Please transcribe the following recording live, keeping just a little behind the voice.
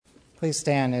Please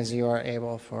stand as you are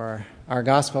able for our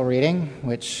gospel reading,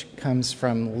 which comes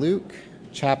from Luke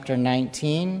chapter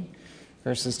 19,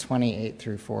 verses 28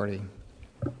 through 40.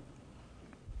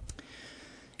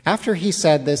 After he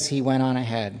said this, he went on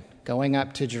ahead, going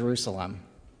up to Jerusalem.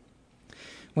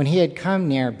 When he had come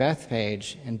near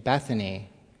Bethphage and Bethany,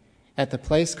 at the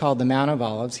place called the Mount of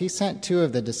Olives, he sent two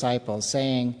of the disciples,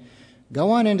 saying,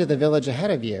 "Go on into the village ahead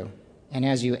of you, and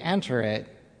as you enter it,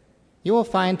 you will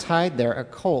find tied there a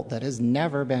colt that has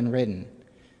never been ridden.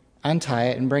 Untie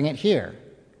it and bring it here.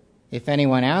 If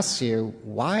anyone asks you,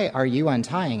 'Why are you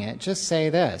untying it?' just say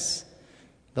this,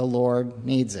 'The Lord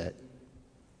needs it.'"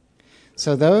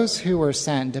 So those who were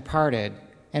sent departed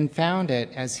and found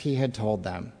it as he had told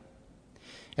them.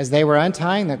 As they were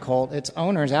untying the colt, its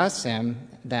owners asked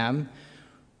them,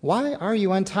 "Why are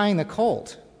you untying the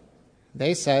colt?"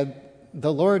 They said,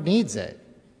 "The Lord needs it."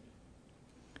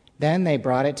 Then they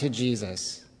brought it to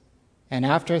Jesus, and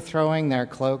after throwing their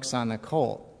cloaks on the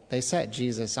colt, they set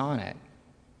Jesus on it.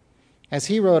 As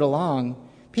he rode along,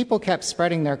 people kept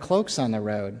spreading their cloaks on the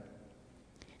road.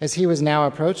 As he was now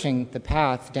approaching the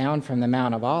path down from the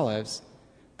Mount of Olives,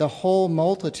 the whole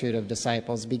multitude of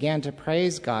disciples began to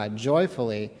praise God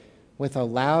joyfully with a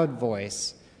loud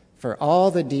voice for all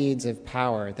the deeds of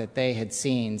power that they had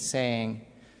seen, saying,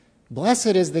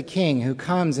 "Blessed is the King who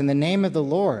comes in the name of the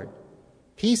Lord.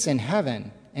 Peace in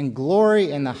heaven and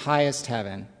glory in the highest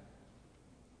heaven."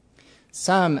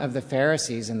 Some of the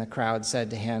Pharisees in the crowd said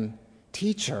to him,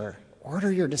 "Teacher,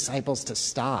 order your disciples to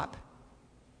stop."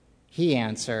 He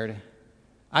answered,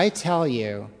 "I tell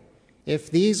you, if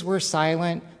these were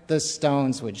silent, the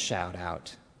stones would shout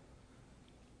out."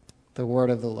 The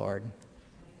word of the Lord.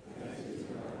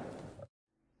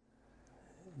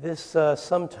 This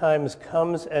sometimes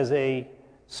comes as a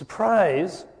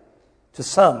surprise to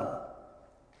some,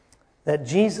 that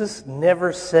Jesus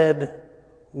never said,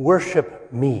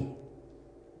 "Worship me."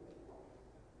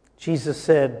 Jesus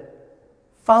said,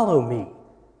 "Follow me."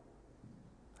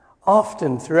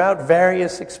 Often throughout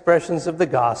various expressions of the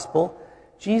gospel,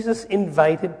 Jesus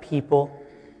invited people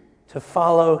to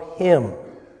follow him.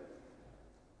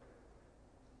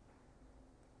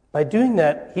 By doing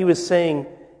that, he was saying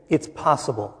it's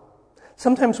possible.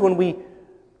 Sometimes when we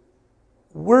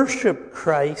worship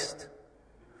Christ,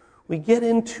 we get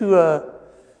into a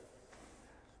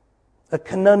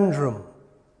conundrum.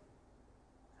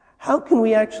 How can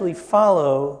we actually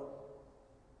follow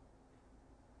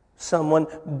someone,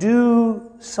 do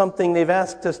something they've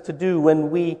asked us to do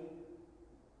when we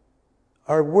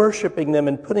are worshiping them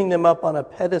and putting them up on a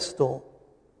pedestal?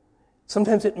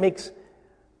 Sometimes it makes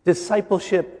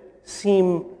discipleship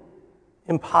seem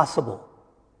impossible.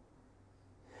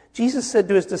 Jesus said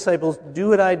to his disciples, "Do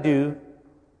what I do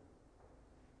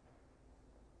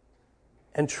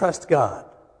and trust God."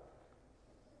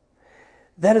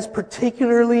 That is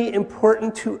particularly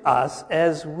important to us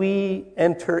as we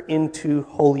enter into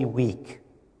Holy Week,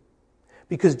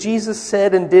 because Jesus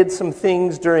said and did some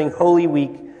things during Holy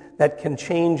Week that can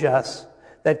change us,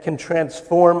 that can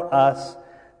transform us,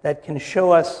 that can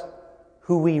show us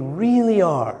who we really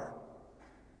are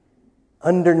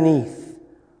underneath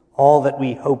all that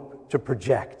we hope to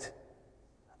project,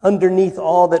 underneath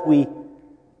all that we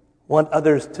want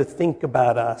others to think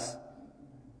about us.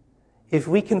 If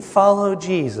we can follow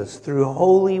Jesus through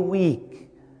Holy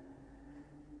Week,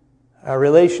 our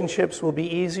relationships will be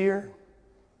easier,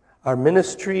 our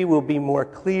ministry will be more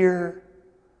clear,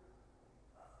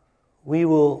 we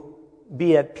will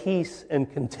be at peace and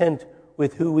content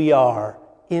with who we are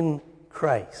in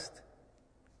Christ.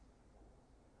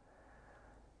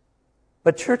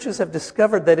 But churches have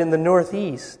discovered that in the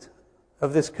northeast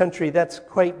of this country, that's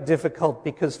quite difficult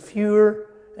because fewer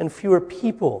and fewer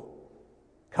people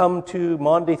come to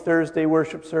Maundy Thursday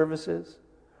worship services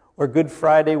or Good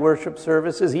Friday worship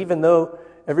services, even though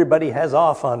everybody has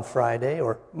off on Friday,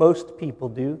 or most people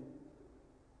do.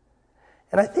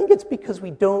 And I think it's because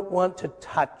we don't want to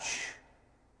touch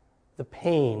the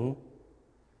pain,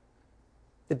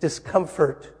 the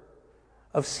discomfort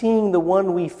of seeing the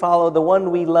one we follow, the one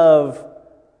we love,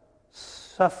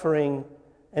 suffering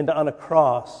and on a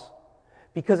cross.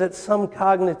 Because at some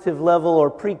cognitive level or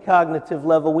precognitive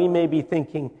level, we may be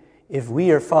thinking, if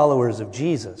we are followers of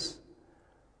Jesus,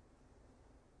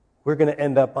 we're going to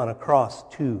end up on a cross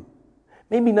too.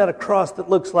 Maybe not a cross that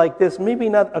looks like this, maybe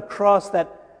not a cross that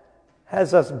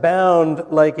has us bound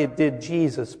like it did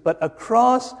Jesus, but a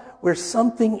cross where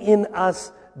something in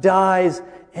us dies,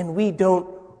 and we don't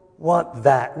want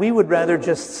that. We would rather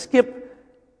just skip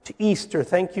to Easter,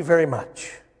 thank you very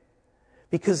much.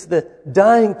 Because the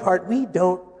dying part we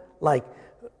don't like.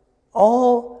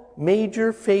 All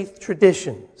major faith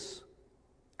traditions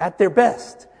at their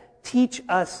best, teach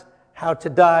us how to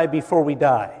die before we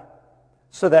die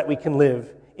so that we can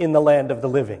live in the land of the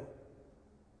living.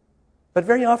 But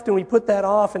very often we put that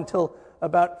off until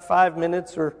about 5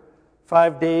 minutes or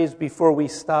 5 days before we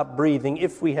stop breathing,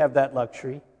 if we have that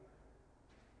luxury.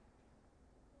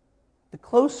 The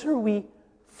closer we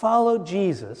follow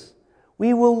Jesus,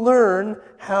 we will learn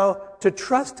how to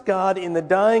trust God in the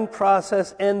dying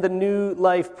process and the new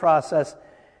life process.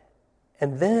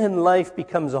 And then life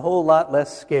becomes a whole lot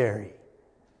less scary.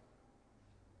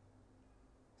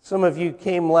 Some of you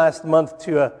came last month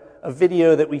to a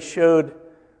video that we showed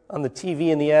on the TV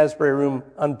in the Asbury Room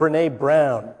on Brene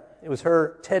Brown. It was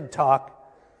her TED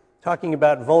Talk talking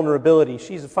about vulnerability.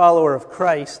 She's a follower of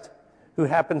Christ who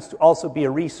happens to also be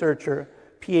a researcher,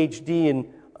 PhD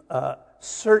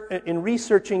in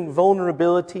researching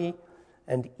vulnerability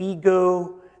and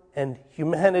ego and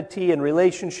humanity and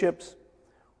relationships.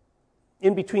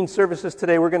 In between services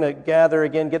today, we're going to gather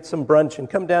again, get some brunch, and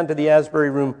come down to the Asbury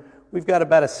Room. We've got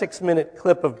about a 6-minute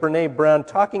clip of Brene Brown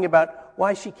talking about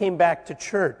why she came back to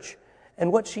church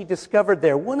and what she discovered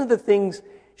there. One of the things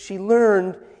she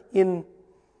learned in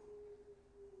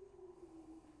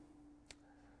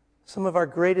some of our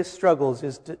greatest struggles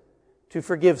is to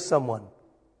forgive someone.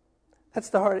 That's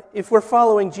the hard. If we're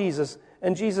following Jesus,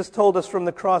 and Jesus told us from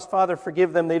the cross, Father,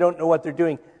 forgive them, they don't know what they're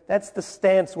doing. That's the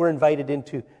stance we're invited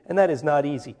into, and that is not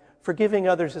easy. Forgiving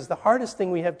others is the hardest thing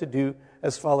we have to do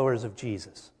as followers of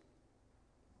Jesus.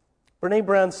 Brene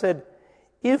Brown said,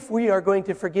 if we are going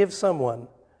to forgive someone,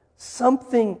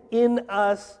 something in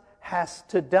us has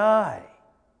to die.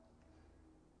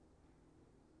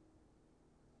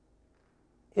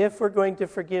 If we're going to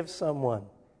forgive someone,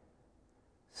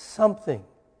 something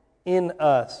in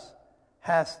us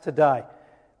has to die.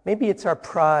 Maybe it's our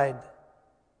pride.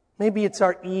 Maybe it's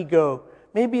our ego.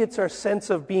 Maybe it's our sense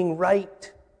of being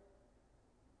right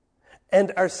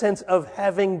and our sense of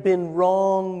having been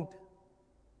wronged.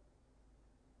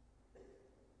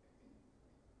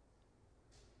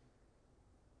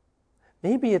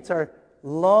 Maybe it's our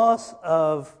loss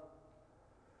of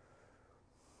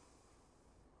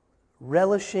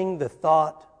relishing the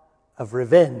thought of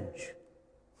revenge.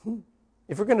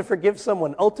 If we're going to forgive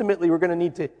someone, ultimately we're going to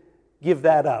need to give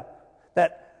that up.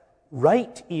 That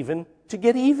right even to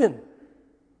get even.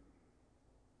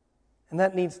 And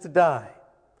that needs to die.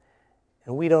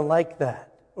 And we don't like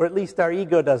that. Or at least our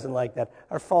ego doesn't like that.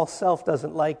 Our false self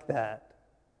doesn't like that.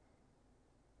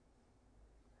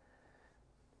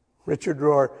 Richard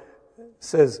Rohr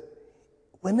says,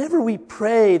 whenever we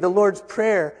pray the Lord's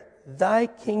Prayer, thy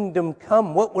kingdom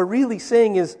come, what we're really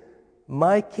saying is,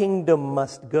 my kingdom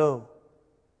must go.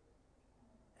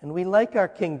 And we like our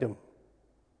kingdom.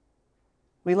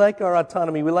 We like our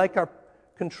autonomy. We like our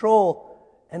control.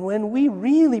 And when we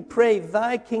really pray,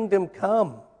 thy kingdom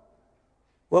come,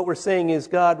 what we're saying is,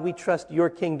 God, we trust your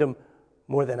kingdom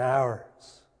more than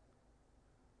ours.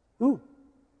 Ooh,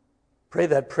 pray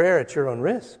that prayer at your own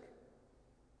risk.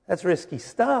 That's risky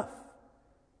stuff.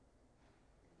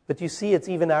 But you see, it's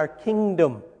even our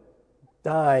kingdom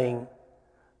dying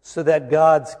so that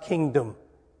God's kingdom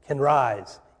can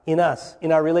rise in us,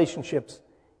 in our relationships,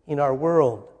 in our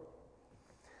world.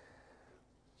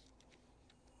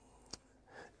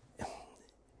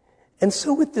 And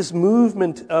so with this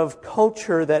movement of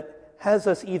culture that has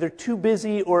us either too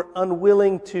busy or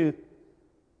unwilling to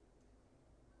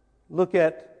look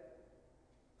at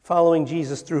following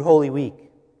Jesus through Holy Week,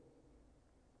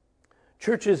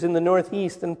 churches in the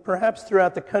Northeast and perhaps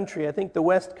throughout the country, I think the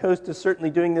West Coast is certainly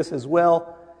doing this as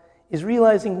well, is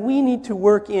realizing we need to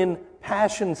work in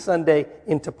Passion Sunday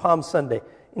into Palm Sunday.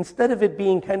 Instead of it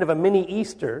being kind of a mini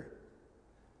Easter,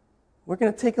 we're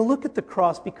going to take a look at the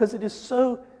cross because it is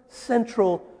so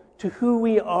central to who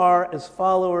we are as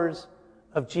followers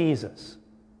of Jesus.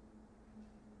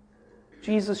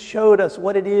 Jesus showed us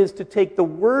what it is to take the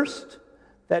worst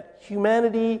that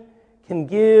humanity can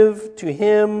give to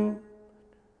him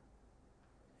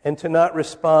and to not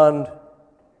respond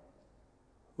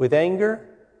with anger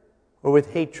or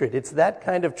with hatred. It's that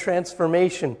kind of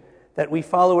transformation that we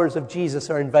followers of Jesus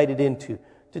are invited into.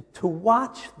 To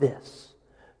watch this,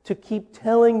 to keep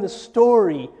telling the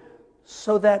story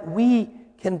so that we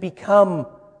can become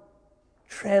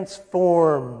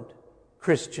transformed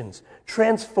Christians,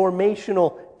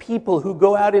 transformational people who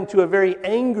go out into a very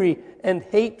angry and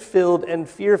hate-filled and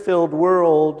fear-filled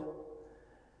world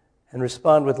and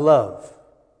respond with love.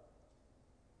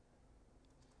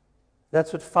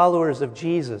 That's what followers of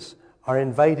Jesus are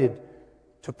invited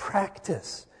to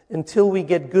practice until we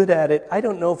get good at it. I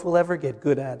don't know if we'll ever get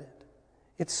good at it.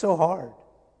 It's so hard.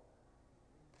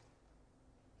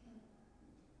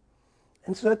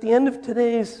 And so at the end of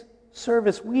today's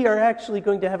service, we are actually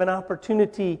going to have an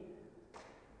opportunity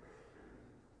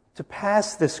to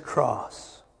pass this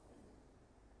cross,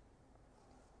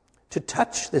 to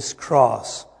touch this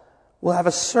cross. We'll have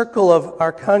a circle of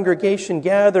our congregation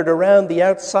gathered around the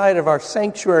outside of our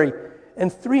sanctuary,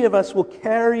 and 3 of us will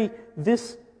carry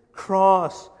this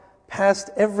cross past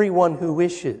everyone who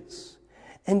wishes.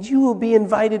 And you will be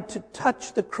invited to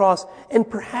touch the cross and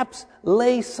perhaps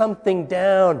lay something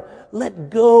down. Let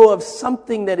go of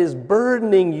something that is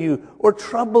burdening you or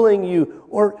troubling you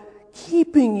or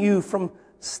keeping you from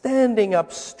standing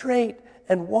up straight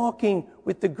and walking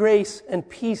with the grace and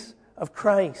peace of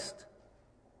Christ.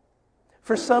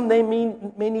 For some, they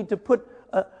may need to put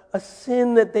a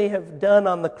sin that they have done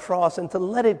on the cross and to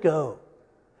let it go.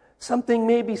 Something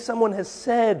maybe someone has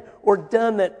said or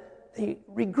done that they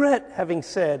regret having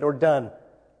said or done.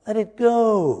 Let it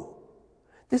go.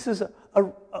 This is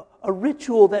a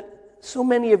ritual that so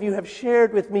many of you have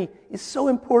shared with me is so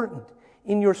important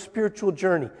in your spiritual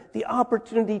journey. The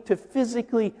opportunity to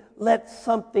physically let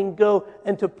something go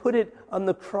and to put it on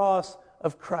the cross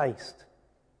of Christ.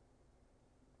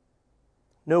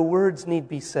 No words need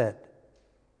be said.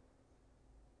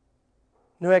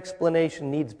 No explanation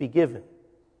needs be given.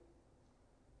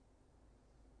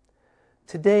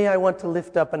 Today I want to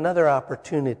lift up another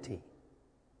opportunity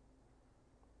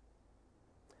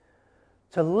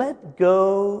to let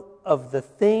go of the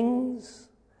things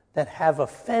that have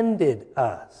offended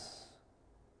us.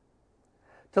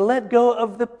 To let go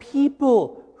of the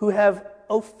people who have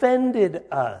offended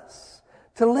us.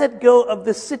 To let go of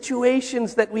the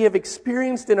situations that we have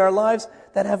experienced in our lives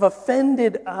that have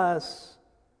offended us.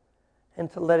 And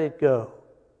to let it go.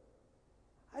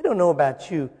 I don't know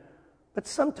about you, but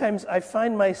sometimes I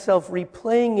find myself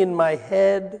replaying in my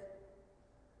head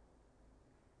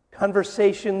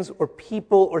conversations or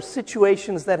people or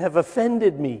situations that have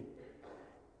offended me.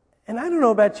 And I don't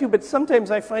know about you, but sometimes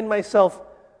I find myself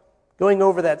going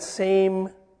over that same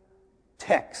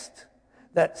text,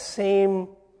 that same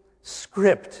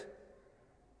script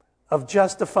of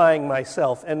justifying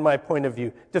myself and my point of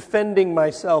view, defending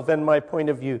myself and my point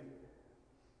of view.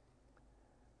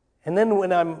 And then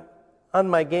when I'm on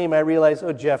my game, I realize,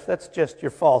 oh, Jeff, that's just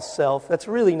your false self. That's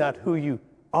really not who you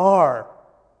are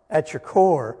at your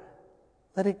core.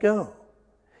 Let it go.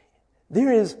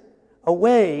 There is a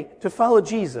way to follow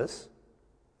Jesus.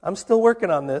 I'm still working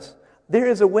on this. There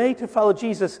is a way to follow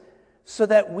Jesus so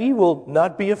that we will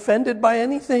not be offended by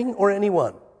anything or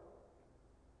anyone.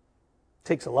 It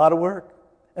takes a lot of work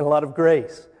and a lot of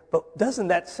grace. But doesn't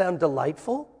that sound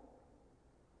delightful?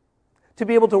 To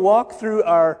be able to walk through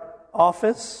our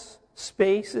office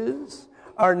spaces,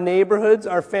 our neighborhoods,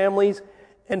 our families,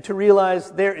 and to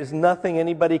realize there is nothing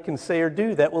anybody can say or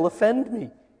do that will offend me.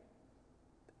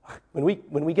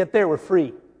 When we get there, we're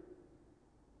free.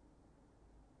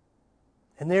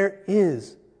 And there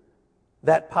is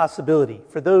that possibility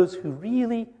for those who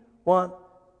really want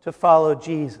to follow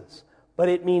Jesus. But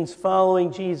it means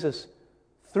following Jesus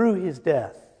through his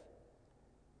death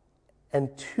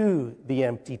and to the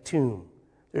empty tomb.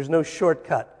 There's no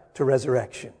shortcut to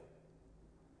resurrection.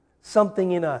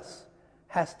 Something in us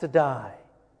has to die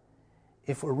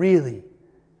if we're really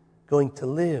going to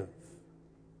live.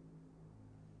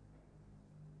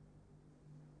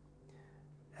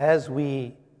 As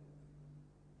we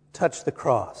touch the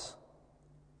cross,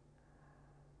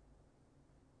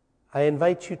 I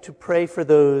invite you to pray for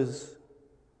those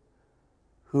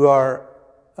who are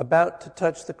about to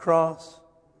touch the cross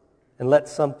and let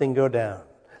something go down.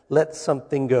 Let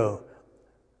something go.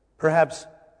 Perhaps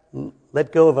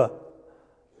let go of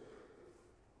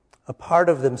a part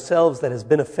of themselves that has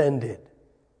been offended.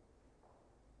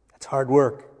 That's hard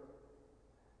work.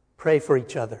 Pray for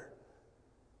each other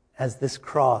as this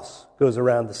cross goes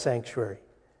around the sanctuary.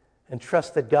 And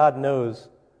trust that God knows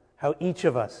how each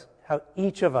of us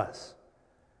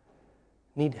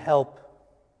need help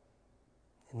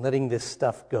in letting this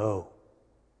stuff go.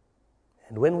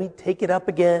 And when we take it up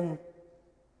again,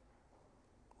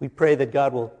 we pray that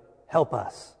God will help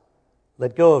us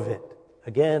let go of it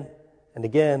again and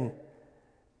again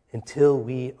until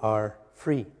we are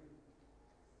free.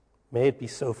 May it be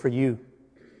so for you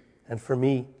and for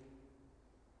me.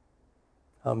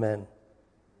 Amen.